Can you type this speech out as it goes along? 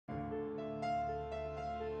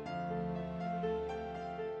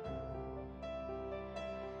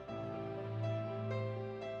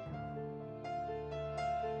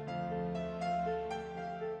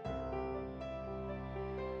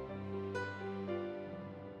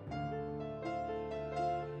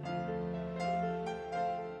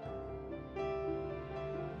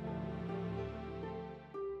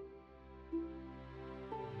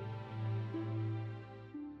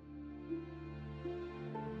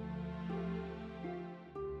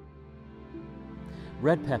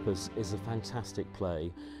Red Peppers is a fantastic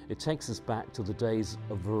play. It takes us back to the days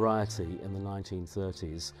of variety in the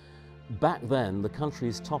 1930s. Back then, the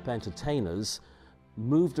country's top entertainers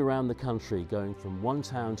moved around the country, going from one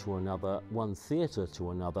town to another, one theatre to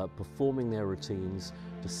another, performing their routines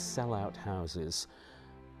to sell out houses.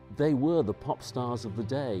 They were the pop stars of the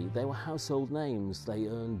day. They were household names. They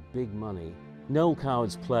earned big money. Noel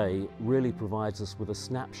Coward's play really provides us with a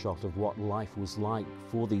snapshot of what life was like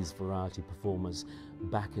for these variety performers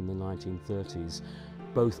back in the 1930s,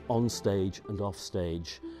 both on stage and off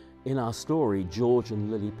stage. In our story, George and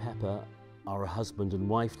Lily Pepper are a husband and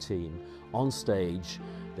wife team. On stage,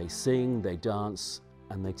 they sing, they dance,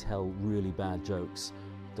 and they tell really bad jokes.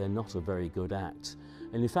 They're not a very good act.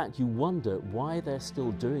 And in fact, you wonder why they're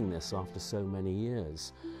still doing this after so many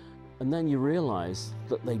years. And then you realize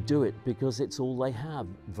that they do it because it's all they have.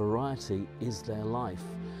 Variety is their life.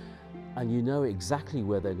 And you know exactly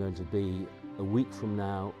where they're going to be a week from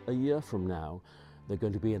now, a year from now. They're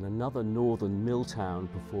going to be in another northern mill town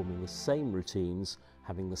performing the same routines,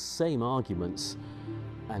 having the same arguments,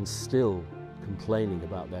 and still complaining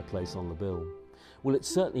about their place on the bill. Well, it's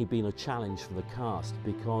certainly been a challenge for the cast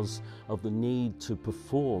because of the need to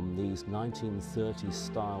perform these 1930s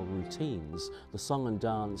style routines, the song and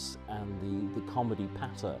dance and the comedy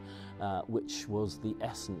patter, which was the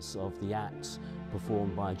essence of the act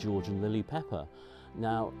performed by George and Lily Pepper.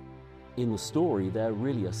 Now, in the story, they're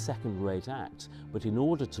really a second-rate act, but in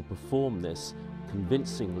order to perform this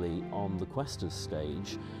convincingly on the Questors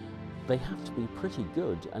stage, they have to be pretty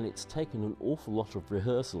good, and it's taken an awful lot of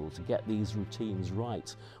rehearsal to get these routines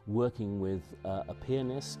right, working with a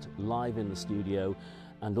pianist live in the studio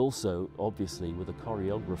and also, obviously, with a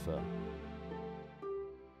choreographer.